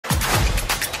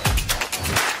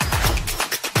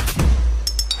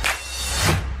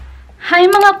Hi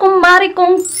mga kumari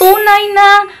kong tunay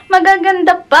na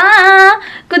magaganda pa!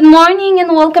 Good morning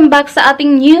and welcome back sa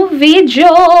ating new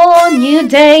video! New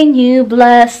day, new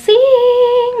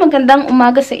blessing! Magandang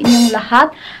umaga sa inyong lahat.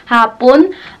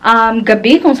 Hapon,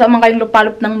 gabi, kung saan man kayong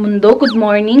lupalop ng mundo. Good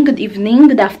morning, good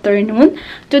evening, good afternoon.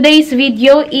 Today's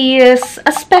video is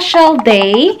a special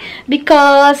day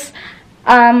because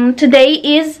today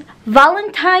is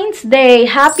Valentine's Day.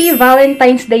 Happy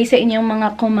Valentine's Day sa inyong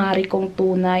mga kumari kong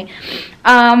tunay.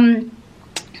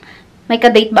 May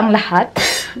ka-date ba ang lahat?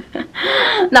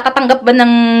 Nakatanggap ba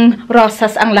ng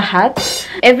rosas ang lahat?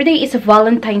 Everyday is a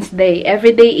Valentine's Day.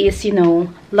 Everyday is, you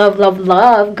know, love, love,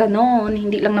 love. Ganon.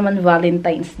 Hindi lang naman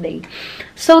Valentine's Day.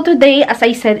 So today, as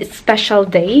I said, it's special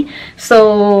day.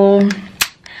 So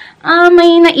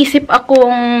may naisip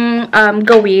akong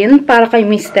gawin para kay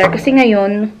Mr. Kasi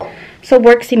ngayon, so,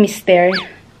 work si Mr.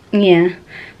 Yeah.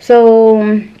 So,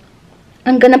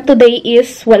 ang ganap today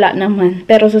is wala naman.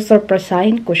 Pero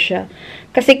susurpresahin ko siya.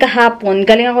 Kasi kahapon,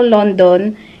 galing ako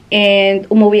London and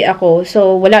umuwi ako.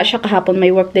 So, wala siya kahapon. May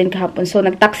work din kahapon. So,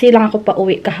 nagtaxi lang ako pa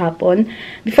uwi kahapon.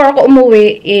 Before ako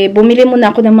umuwi, bumili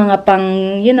muna ako ng mga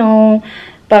pang, you know,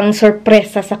 pang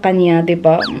surpresa sa kanya,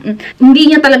 diba? Hindi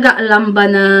niya talaga alam ba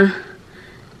na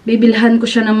bibilhan ko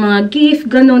siya ng mga gift,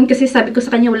 ganun. Kasi sabi ko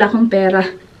sa kanya, wala akong pera.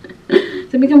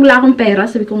 Sabi ko, wala akong pera.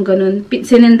 Sabi ko, ganun.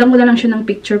 Sinendan ko na lang siya ng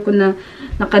picture ko na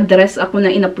nakadress ako na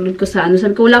in-upload ko sa ano.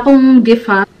 Sabi ko, wala akong gift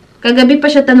ha. Kagabi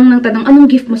pa siya tanong ng tanong, anong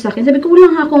gift mo sa akin? Sabi ko,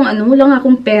 wala nga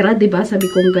akong pera, diba?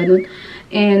 Sabi ko, ganun.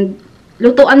 And,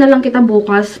 lutuan na lang kita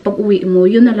bukas pag uwi mo.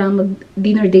 Yun na lang,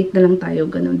 mag-dinner date na lang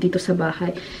tayo, ganun, dito sa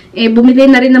bahay.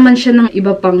 Bumili na rin naman siya ng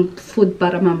iba pang food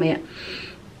para mamaya.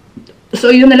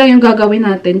 So, yun na lang yung gagawin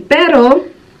natin. Pero,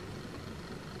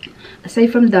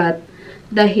 aside from that,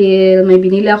 dahil may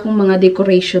binili akong mga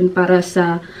decoration para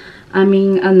sa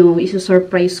aming,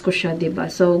 isu-surprise ko siya,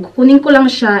 diba? So, kukunin ko lang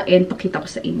siya and pakita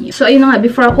ko sa inyo. So, ayun na nga,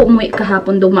 before ako umuwi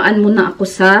kahapon, dumaan muna ako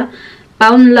sa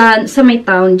Poundland, sa may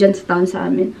town, dyan sa town sa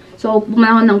amin. So, bumili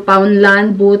ako ng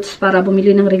Poundland boots para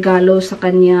bumili ng regalo sa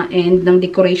kanya and ng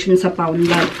decoration sa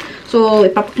Poundland. So,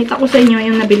 ipapakita ko sa inyo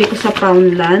yung nabili ko sa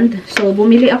Poundland. So,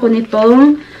 bumili ako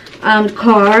nitong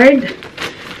card,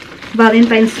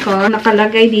 Valentine's card.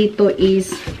 Nakalagay dito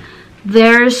is,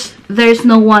 there's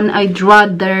no one I'd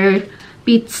rather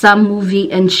pizza, movie,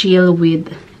 and chill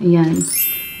with. Ayan.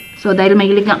 So, dahil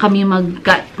mahilig nga kami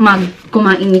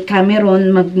kumain ni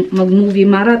Cameron, mag-movie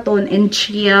marathon and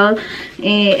chill.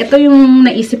 Ito yung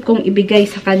naisip kong ibigay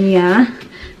sa kanya.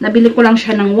 Nabili ko lang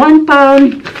siya ng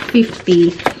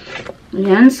 £1.50.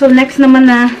 Ayan. So, next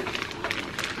naman na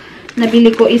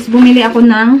nabili ko is bumili ako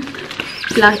ng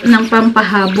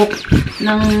pampahabok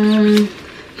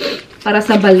para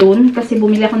sa balloon. Kasi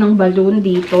bumili ako ng balloon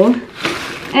dito.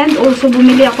 And also,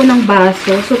 bumili ako ng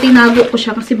baso. So, tinago ko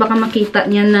siya kasi baka makita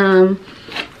niya na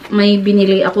may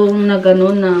binili ako na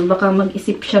gano'n na baka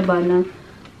mag-isip siya ba na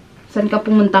saan ka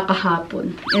pumunta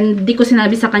kahapon. And di ko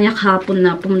sinabi sa kanya kahapon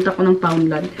na pumunta ko ng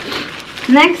Poundland.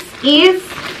 Next is,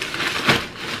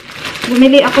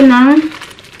 bumili ako ng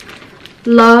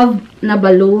love na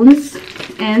balloons.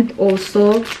 And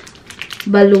also,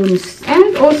 balloons.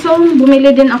 And also,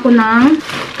 bumili din ako ng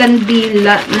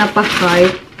kandila na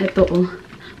pa-heart. Ito, oh.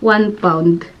 £1.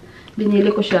 Binili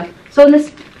ko siya. So,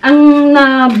 ang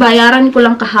nabayaran ko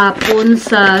lang kahapon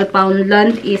sa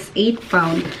Poundland is £8.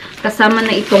 Kasama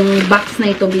na itong box na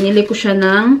ito. Binili ko siya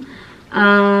ng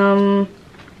 £1.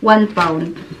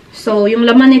 So, yung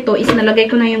laman nito is nalagay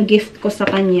ko na yung gift ko sa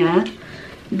kanya.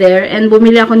 There. And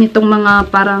bumili ako nitong mga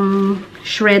parang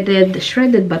shredded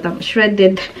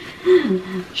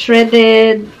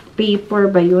paper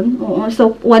ba yun? Oo.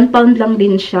 So, £1 lang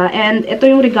din siya. And ito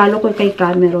yung regalo ko kay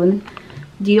Cameron.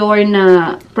 Dior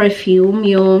na perfume.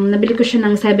 Yung, nabili ko siya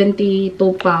ng £72.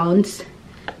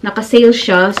 Naka-sale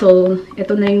siya. So,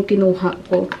 ito na yung kinuha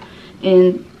ko.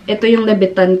 And, ito yung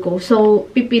nabitan ko. So,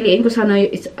 pipiliin ko sana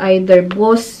it's either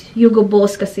Boss, Hugo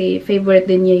Boss kasi favorite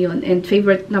din niya yun. And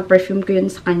favorite na perfume ko yun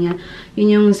sa kanya.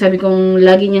 Yun yung sabi kong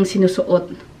lagi niyang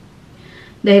sinusuot.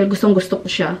 Dahil gustong-gusto ko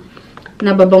siya.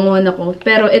 Nababanguhan ako.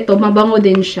 Pero ito, mabango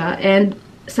din siya. And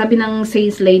sabi ng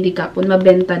sales lady kapon,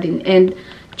 mabenta din. And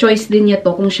choice din niya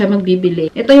to kung siya magbibili.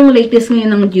 Ito yung latest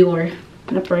ngayon ng Dior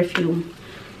na perfume.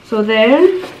 So, there.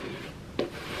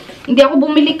 Hindi ako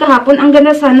bumili kahapon. Ang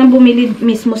ganda sana bumili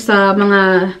mismo sa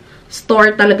mga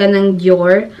store talaga ng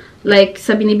Dior. Like,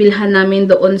 sa binibilhan namin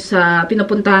doon sa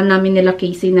pinupuntahan namin nila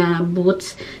Casey na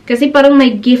boots. Kasi parang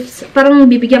may gifts. Parang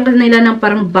bibigyan ka nila ng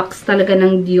parang box talaga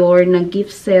ng Dior na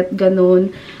gift set. Ganun.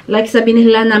 Like, sa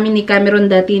binilhan namin ni Cameron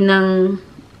dati ng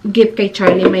gift kay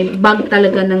Charlie. May bag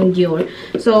talaga ng Dior.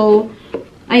 So,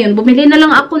 ayun. Bumili na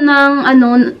lang ako ng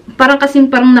parang kasing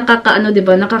parang nakakaano, 'di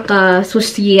ba?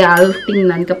 Nakaka-social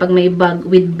tingnan kapag may bag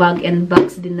with bag and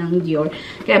box din ng Dior.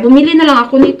 Kaya bumili na lang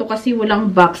ako nito kasi walang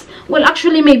box. Well,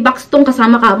 actually may box tong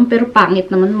kasama kahapon pero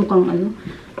pangit naman, mukhang ano,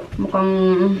 mukhang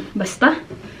basta.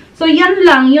 So yan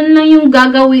lang yung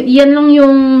gagawin, yan lang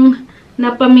yung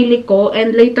napamili ko,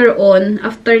 and later on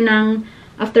after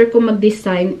ko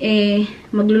mag-design,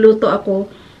 magluluto ako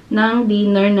ng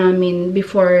dinner namin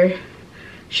before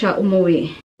siya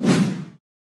umuwi.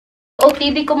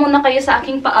 OTD ko muna kayo sa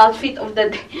aking pa-outfit of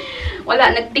the day.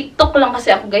 Wala, nag-TikTok lang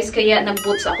kasi ako guys, kaya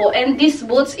nag-boots ako. And this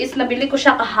boots is, nabili ko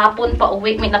siya kahapon pa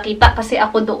uwi. May nakita kasi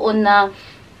ako doon na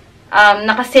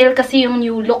naka-sale kasi yung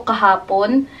new look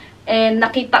kahapon. And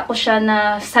nakita ko siya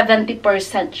na 70%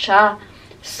 siya.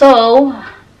 So,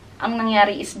 ang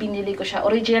nangyari is binili ko siya.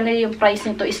 Originally, yung price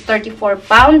nito is 34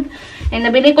 pound. And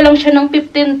nabili ko lang siya ng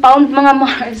 15 pound mga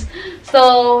Mars.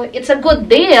 So, it's a good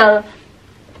deal.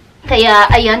 Kaya,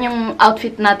 ayan yung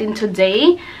outfit natin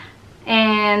today.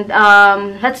 And,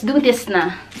 let's do this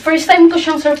na. First time ko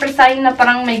siyang surprisahin na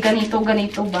parang may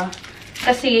ganito-ganito ba.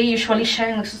 Kasi, usually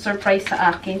siya yung nagsusurprise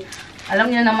sa akin. Alam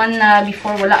niyo naman na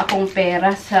before wala akong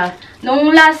pera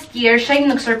Noong last year, siya yung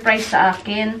nag-surprise sa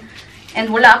akin. And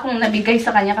wala akong nabigay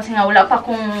sa kanya kasi nga wala pa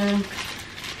akong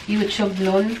YouTube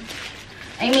nun.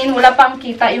 I mean, wala pang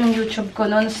kita yung YouTube ko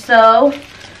nun. So,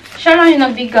 siya lang yung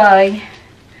nagbigay.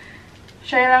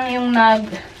 Siya lang yung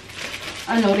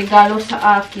regalo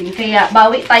sa akin. Kaya,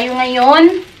 bawi tayo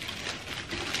ngayon.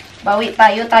 Bawi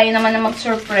tayo. Tayo naman na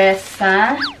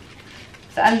mag-surpresa.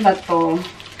 Saan ba to?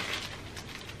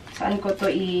 Saan ko to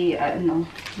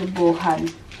lubuhan?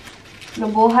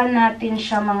 Lubuhan natin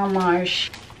siya, mga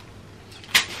Marsh.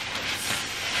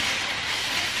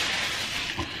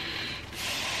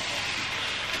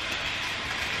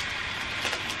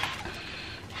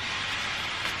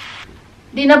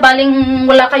 Di na baling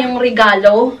wala kayong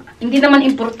regalo. Hindi naman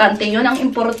importante yun. Ang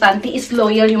importante is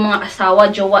loyal yung mga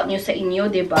asawa, jowa nyo sa inyo,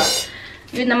 ba? Diba?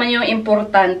 Yun naman yung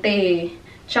importante.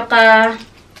 Tsaka,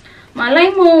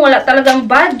 malay mo, wala talagang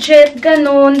budget,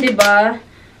 ganun, ba? Diba?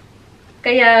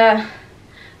 Kaya,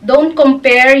 don't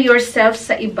compare yourself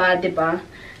sa iba, ba? Diba?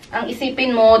 Ang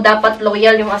isipin mo, dapat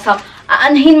loyal yung asawa.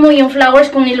 Aanhin mo yung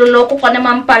flowers kung niloloko ka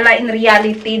naman pala in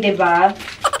reality, ba? Diba?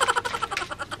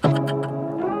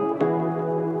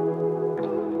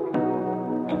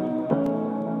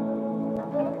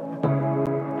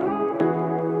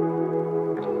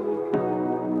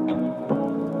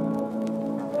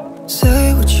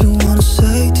 Say what you wanna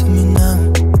say to me now.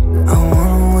 I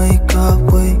wanna wake up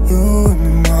with you in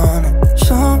the morning.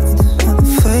 Show me there's nothing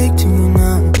fake to me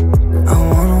now. I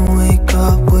wanna wake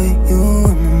up with you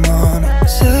in the morning.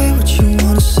 Say what you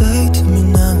wanna say to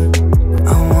me now.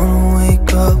 I wanna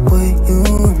wake up with you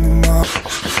in the morning.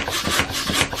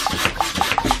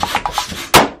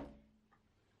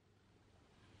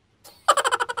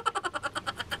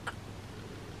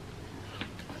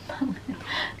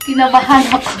 Kinabahan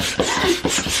ako.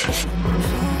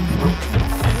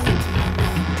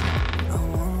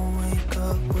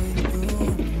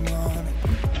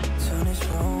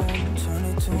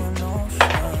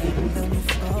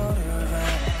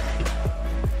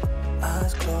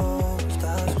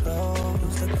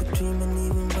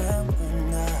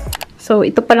 So,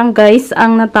 ito pa lang guys,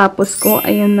 ang natapos ko.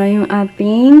 Ayun na yung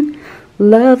ating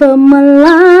love of my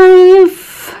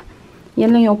life.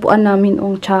 Yan lang yung upuan namin,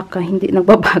 tsaka hindi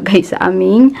nagbabagay sa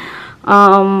aming,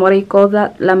 what do you call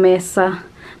that? Lamesa.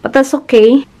 But that's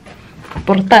okay.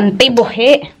 Importante,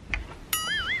 buhi.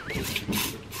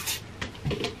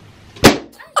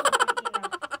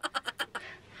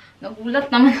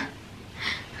 Nagulat naman.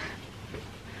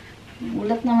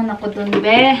 Nagulat naman ako dun,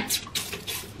 be.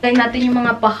 Try natin yung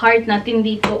mga pa-heart natin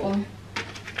dito,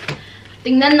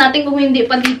 Tingnan natin kung hindi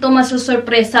pa dito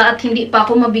masusurpresa at hindi pa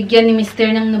ako mabigyan ni Mr.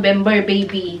 ng November,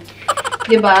 baby.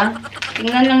 'Di ba?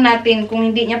 Tingnan lang natin kung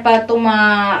hindi niya pa ito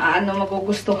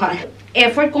magugustuhan.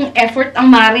 Kung effort ang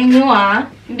mare nyo,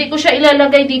 Hindi ko siya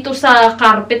ilalagay dito sa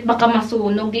carpet, baka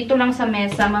masunog. Dito lang sa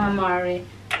mesa, mga mare.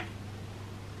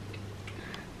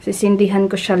 Sisindihan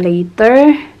ko siya later.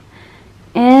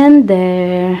 And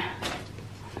there.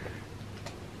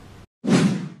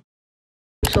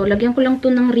 So, lagyan ko lang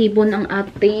to ng ribbon ang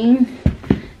ating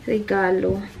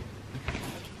regalo.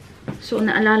 So,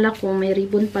 naalala ko, may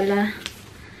ribbon pala.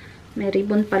 May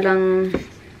ribbon palang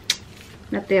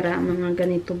natira, mga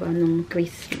ganito ba, nung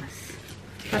Christmas.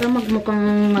 Para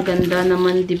magmukhang maganda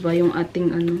naman, diba, yung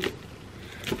ating,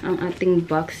 ang ating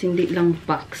box. Hindi lang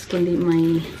box, kundi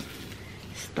may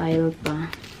style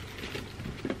pa.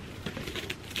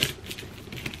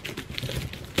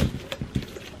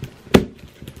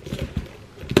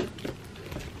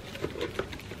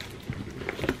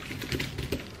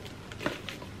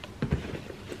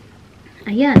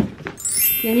 Ayan.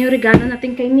 Yan yung regalo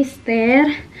natin kay Mister.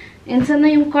 And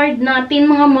sana yung card natin,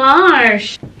 mga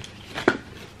Mars.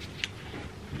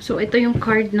 So, ito yung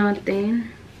card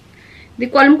natin. Hindi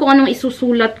ko alam kung anong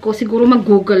isusulat ko. Siguro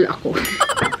mag-google ako.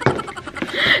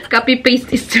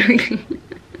 Copy-paste is really.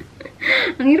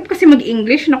 Ang hirap kasi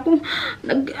mag-English. Naku,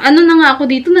 ano na nga ako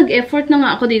dito, nag-effort na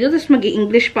nga ako dito, tapos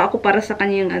mag-English pa ako para sa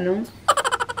kanyang ano,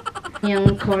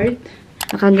 yung card.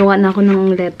 Nakagawa na ako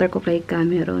ng letter ko kay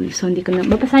Cameron. So, hindi ko na,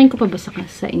 babasahin ko pa ba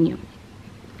sa inyo.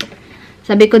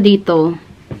 Sabi ko dito,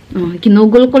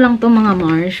 ginugol ko lang to mga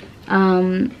Mars.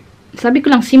 Sabi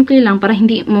ko lang, simple lang, para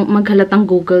hindi maghalatang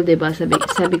Google, diba? Sabi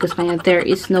ko sa kanya, there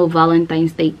is no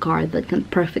Valentine's Day card that can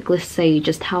perfectly say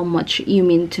just how much you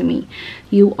mean to me.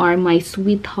 You are my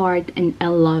sweetheart and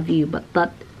I love you, but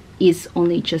that is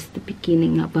only just the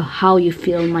beginning of how you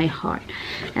feel my heart.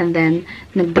 And then,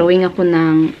 nag-drawing ako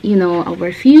ng, you know, our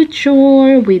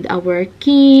future with our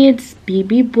kids,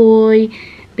 baby boy,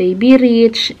 baby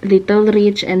Ritch, little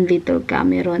Ritch, and little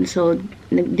Cameron. So,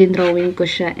 din-drawing ko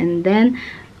siya. And then,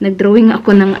 nag-drawing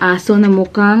ako ng aso na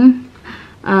mukhang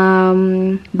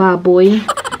baboy.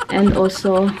 And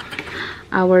also,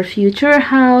 our future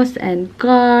house and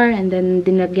car. And then,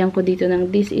 dinagyan ko dito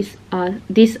ng this is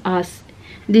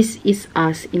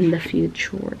us in the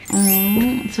future.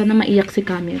 Sana maiyak si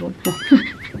Cameron.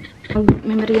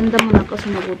 May merienda muna ako sa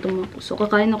nagutom ako. So,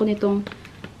 kakain ako nitong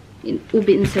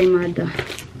ube ensaymada.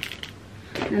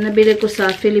 Na nabili ko sa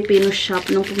Filipino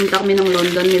shop nung pumunta kami ng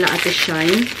London nila Ate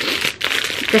Shine.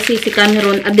 Kasi si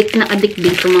Cameron, adik na adik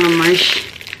dito mga Mars.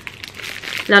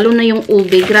 Lalo na yung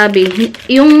ube. Grabe.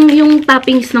 Yung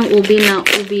toppings ng ube na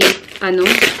ube, ano,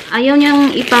 ayaw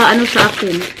niyang ipa-ano sa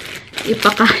akin.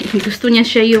 Ipakain. Gusto niya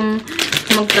siya yung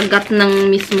magkagat ng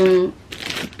mismong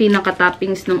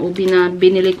pinaka-toppings ng ubi na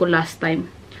binili ko last time.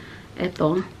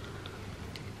 Ito.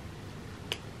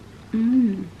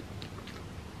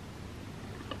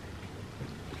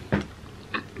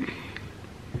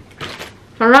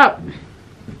 Sarap!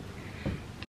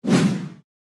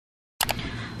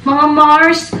 Mga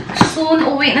Mars, soon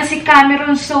uwi na si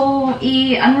Cameron. So,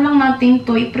 ano lang natin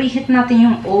to, i-preheat natin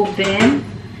yung oven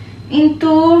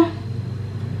into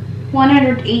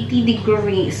 180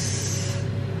 degrees.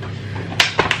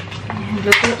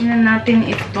 Lutuin na natin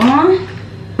ito.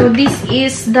 So, this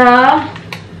is the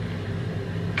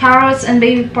carrots and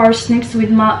baby parsnips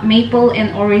with maple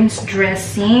and orange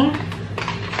dressing.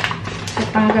 So,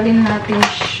 tanggalin natin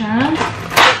siya.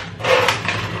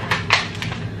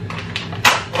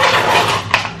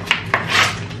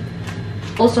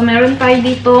 Also, meron tayo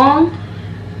ditong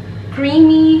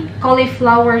creamy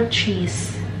cauliflower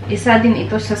cheese. Isa din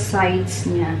ito sa sides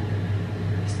niya.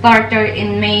 Starter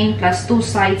and main plus 2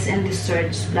 sides and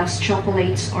desserts plus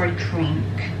chocolates or drink.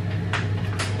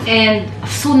 And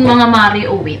soon mga Mari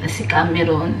uwi na si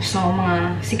Cameron. So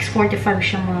mga 6:45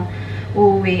 siya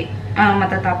uwi.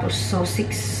 Matatapos. So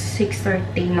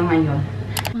 6:30 na ngayon.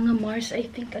 Mga Mars, I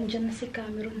think andyan na si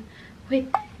Cameron.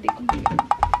 Wait, di ko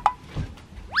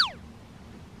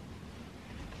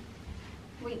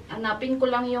Wait, hanapin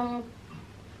ko lang yung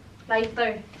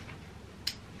lighter.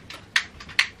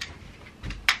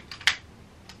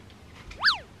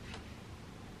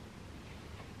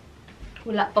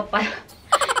 Wala pa pala.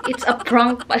 It's a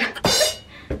prank pala.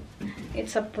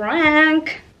 It's a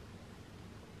prank.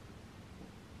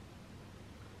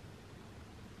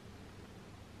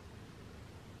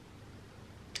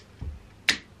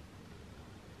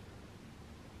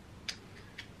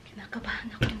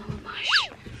 Kinakabahan ako, Mama Marsh.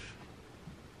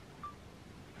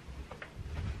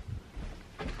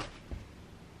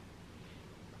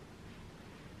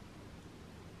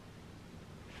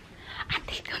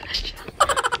 Andito na siya.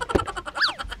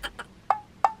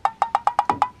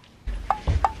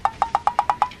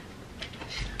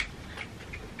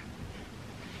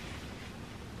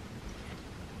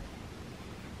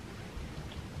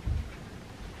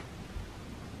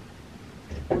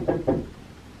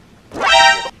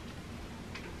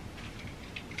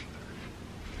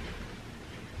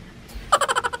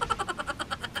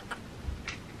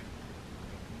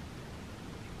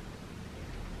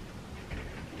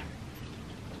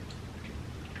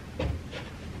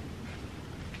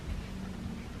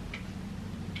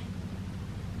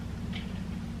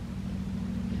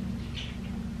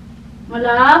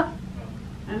 Malap?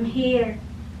 I'm here.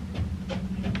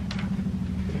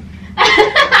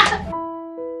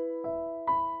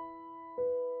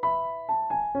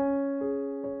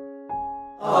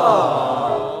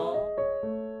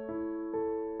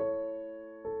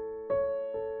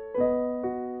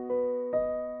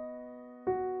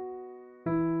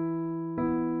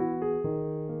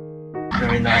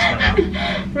 Very nice one.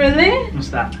 Really?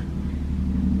 What's that?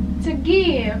 It's a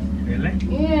gift. Really?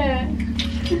 Yeah.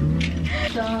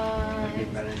 Happy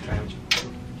Valentine's.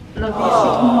 Love you so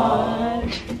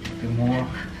much. More.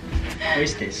 What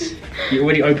is this? You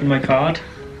already opened my card?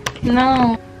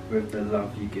 No. With the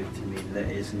love you give to me, there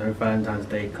is no Valentine's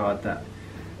Day card that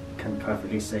can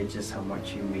perfectly say just how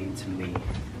much you mean to me.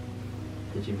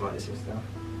 Did you write this yourself?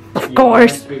 Of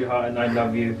course. Sweetheart, and I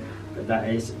love you, but that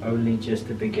is only just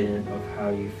the beginning of how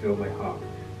you fill my heart.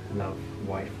 Love,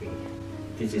 wifey.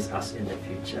 This is us in the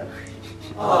future.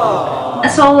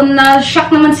 So,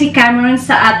 na-shock naman si Cameron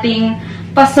sa ating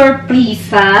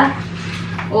pa-surpresa.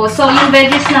 Oh, so, yung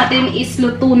veggies natin is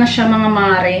luto na siya, mga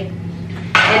mare.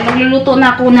 And nagluluto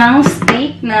na ako ng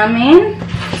steak namin.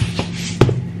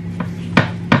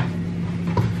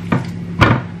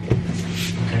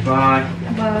 Okay, bye.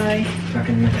 Bye.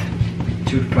 Back in a minute.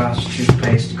 Toothbrush,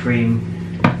 toothpaste, cream,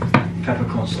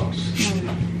 peppercorn sauce.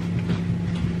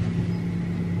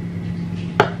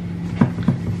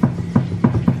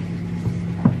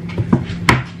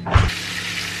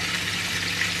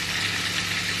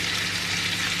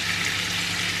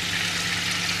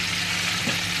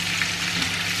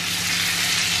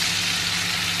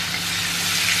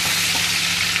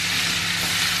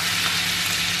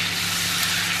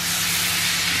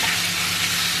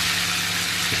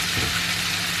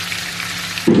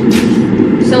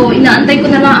 So, inaantay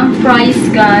ko na lang ang price,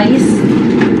 guys.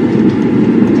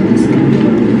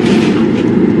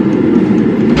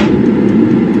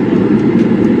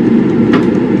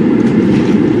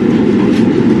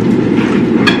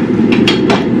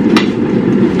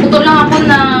 Luto lang ako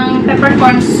ng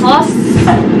peppercorn sauce.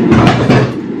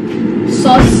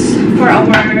 Sauce for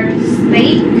our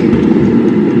steak.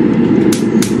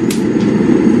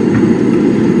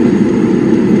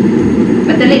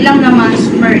 Madali lang naman,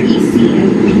 super easy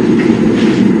and quick.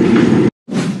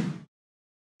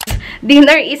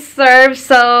 Dinner is served,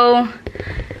 so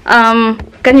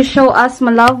can you show us,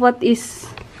 my love, what is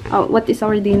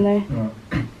our dinner?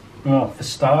 Well, for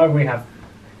starter we have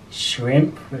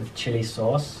shrimp with chili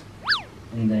sauce,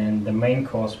 and then the main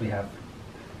course we have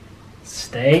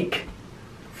steak,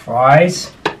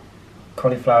 fries,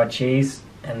 cauliflower cheese,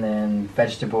 and then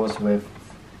vegetables with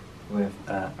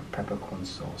peppercorn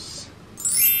sauce.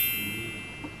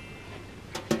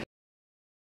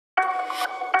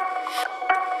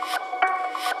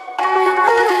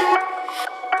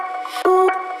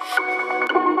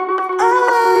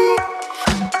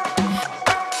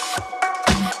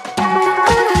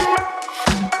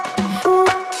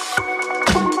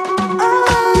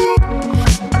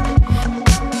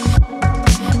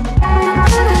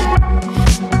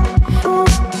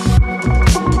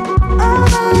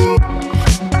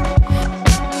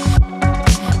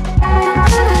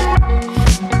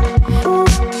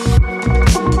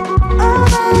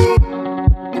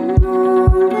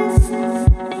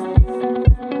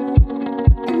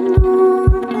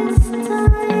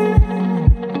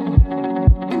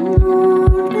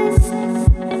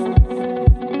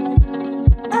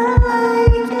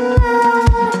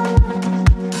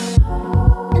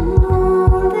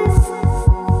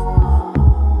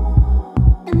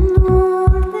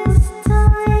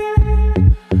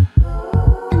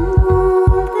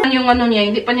 Ano niya,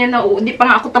 hindi pa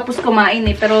nga ako tapos kumain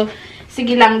eh, pero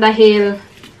sige lang dahil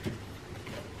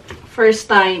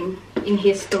first time in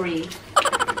history.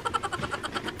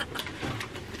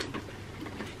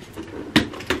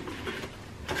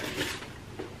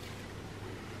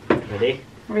 Ready?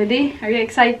 Ready? Are you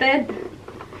excited?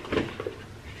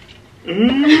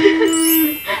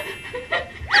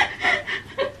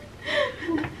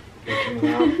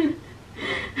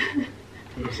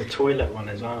 It's a toilet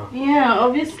one as well. Yeah,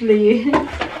 obviously. And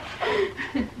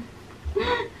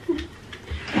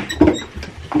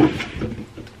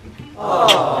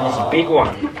it's a big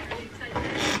one.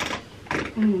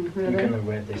 Really? I'm gonna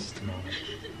wear this tomorrow.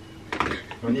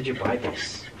 When did you buy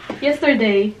this?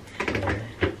 Yesterday.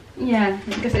 Yeah,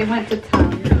 because I went to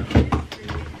town.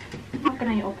 How can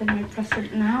I open my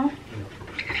present now?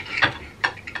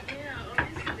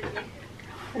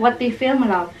 What do you feel, my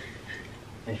love?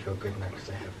 I feel good now because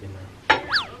I have, you know,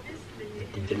 it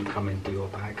didn't come into your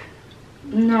bag.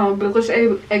 No, because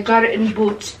I got it in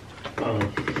Boots. Oh.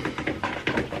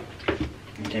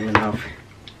 It came in half.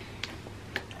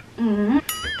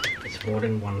 It's more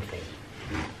than one thing.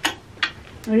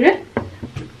 Really?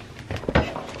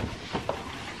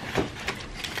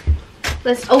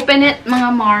 Let's open it,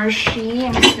 mga Marshi.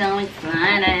 I'm so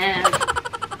excited.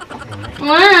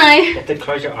 Why? You have to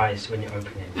close your eyes when you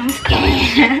open it. I'm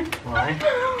scared. Why?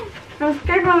 I'm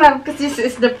scared, my love, because this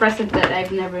is the present that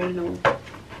I've never known.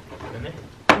 Really?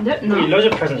 I don't know. Loads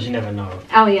of presents you never know.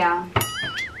 Oh, yeah.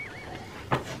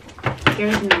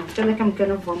 scared now. I feel like I'm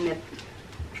gonna vomit.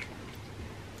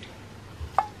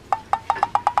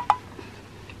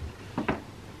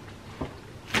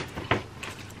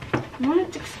 Why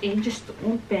it takes ages to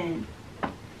open? I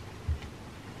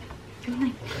feel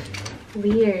like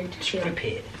weird.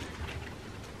 Prepared.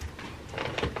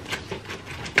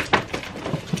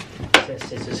 There's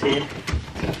scissors here.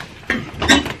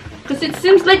 Because it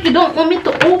seems like you don't want me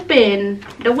to open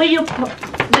the way you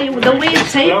the way you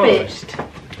tape it.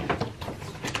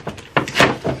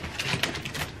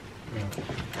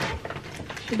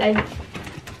 Should I?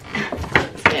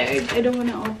 Scared. I don't want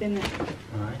to open it.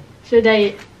 Alright. Should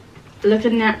I look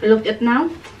at now?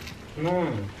 No.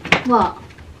 What?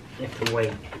 You have to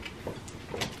wait.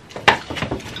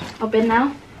 Open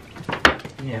now?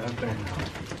 Yeah, open it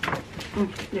now.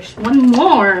 There's one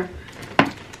more.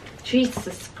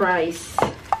 Jesus Christ.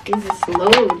 This is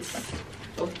loads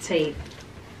of tape.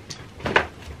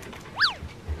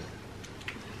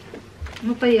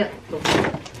 Ano kaya ito?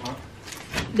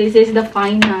 This is the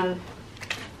final.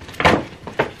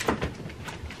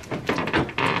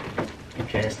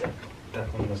 Okay, that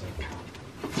one doesn't count.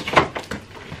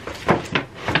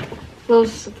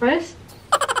 Close first.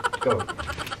 Go.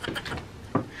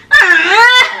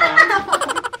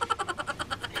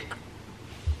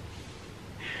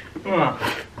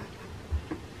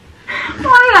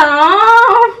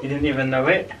 Hello. You didn't even know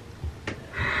it?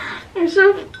 This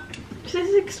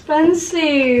is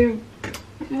expensive.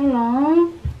 Hello.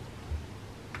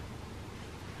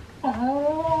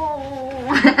 Oh.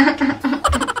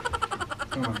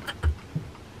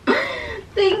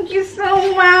 Thank you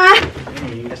so much.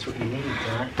 That's what you need,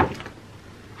 right?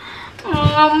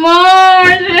 Oh,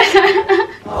 amor.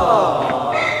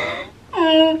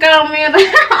 Camera.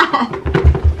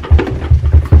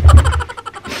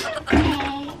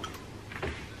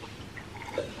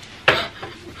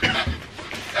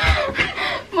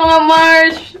 Mga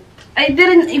Mars, I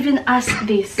didn't even ask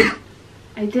this.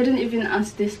 I didn't even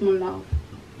ask this, my love.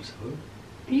 So?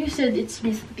 You said it's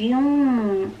Miss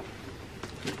Dion.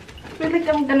 I feel like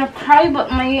I'm gonna cry,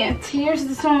 but my tears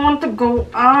doesn't want to go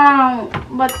out.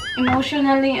 But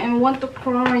emotionally, I want to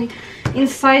cry.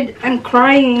 Inside, I'm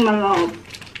crying, my love.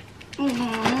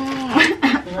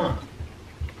 Yeah.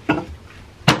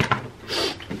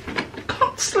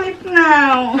 Can't sleep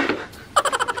now.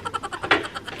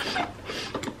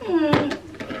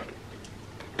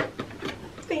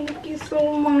 Thank you so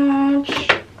much.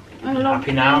 I love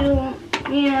Happy now? you.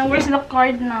 Yeah, where's the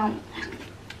card now?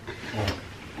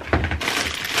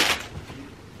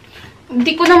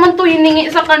 Hindi ko naman to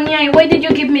hiningi sa kanya. Why did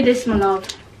you give me this, my love?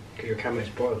 Your camera's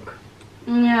broke.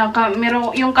 Yeah,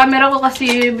 yung camera ko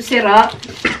kasi sira.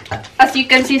 As you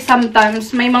can see,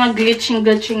 sometimes may mga glitching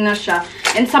na siya.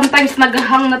 And sometimes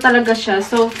naghahang na talaga siya.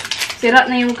 So, sira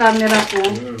na yung camera ko.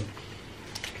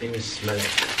 Can you smell it?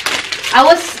 I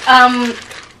was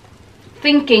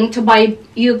thinking to buy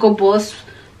Hugo Boss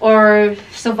or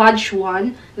Savage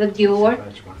one, the Dior.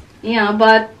 Savage one. Yeah,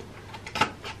 but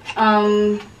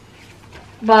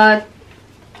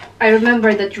I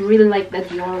remember that you really like the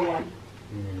Dior one.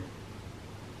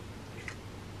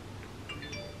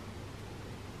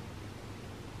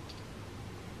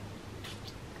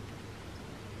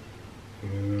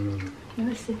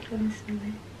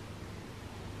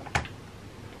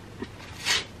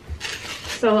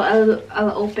 So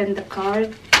I'll open the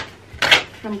card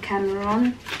from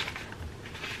Cameron.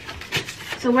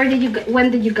 So when did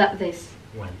you get this?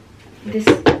 When? This.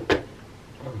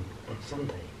 On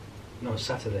Sunday. No,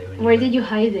 Saturday. Where did you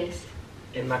hide this?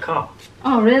 In my car.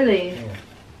 Oh, really? Yeah.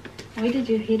 Why did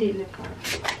you hide it in the car?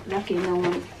 Lucky no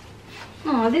one.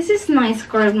 Oh, this is nice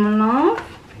card, my love.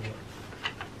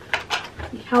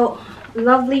 How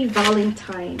lovely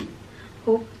Valentine.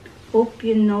 Hope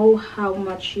you know how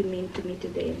much you mean to me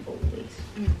today and always.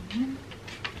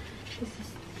 This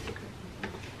is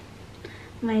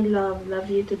my love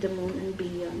you to the moon and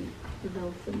beyond.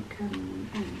 Love from Cameron.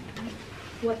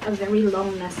 What a very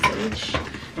long message.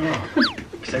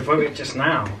 Because I wrote it just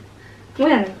now.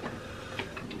 When?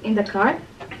 In the car?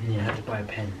 Yeah, I had to buy a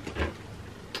pen.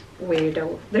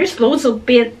 Weirdo. There's loads of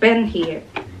pen here.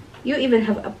 You even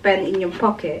have a pen in your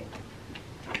pocket.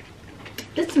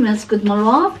 This smells good, my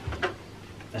love.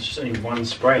 That's just only one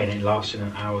spray and it lasts in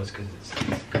hours because it's...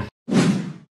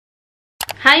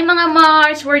 Hi mga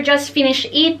Mars! We're just finished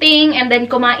eating and then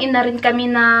kumain na rin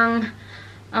kami ng...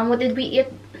 what did we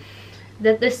eat?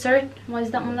 The dessert? What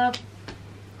is that, my love?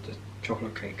 The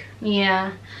chocolate cake.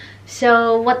 Yeah.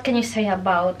 So, what can you say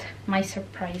about my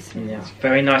surprise? Yeah, it's a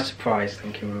very nice surprise,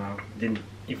 thank you, Mom. Didn't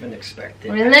even expect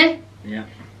it. Really? Yeah.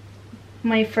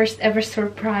 My first ever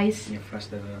surprise. Your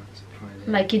first ever surprise.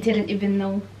 Yeah. Like you didn't even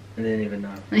know. I didn't even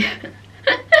know.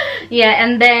 Yeah,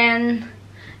 and then,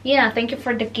 yeah, thank you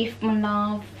for the gift, my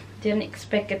love. Didn't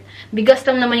expect it. Bigas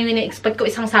lang naman yung ini-expect ko.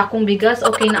 Isang sakong bigas.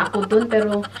 Okay na ako dun.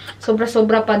 Pero,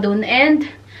 sobra-sobra pa dun. And,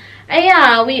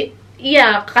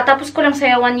 katapos ko lang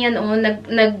sayawan yan,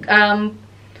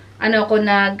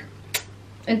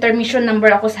 intermission number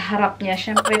ako sa harap niya.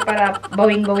 Syempre, para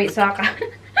bawing-bawi sa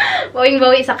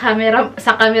bawing-bawi sa camera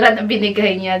na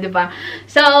binigay niya, diba?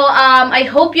 So, I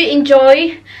hope you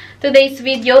enjoy today's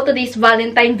video, today's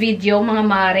Valentine video, mga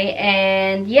mare.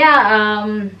 And, yeah,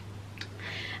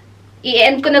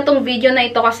 i-end ko na tong video na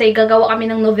ito kasi gagawa kami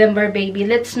ng November baby.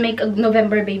 Let's make a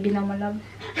November baby na, my love.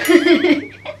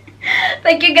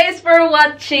 Thank you guys for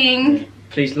watching.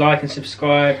 Please like and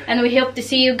subscribe. And we hope to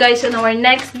see you guys in our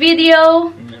next video.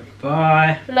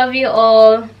 Bye. Love you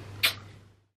all.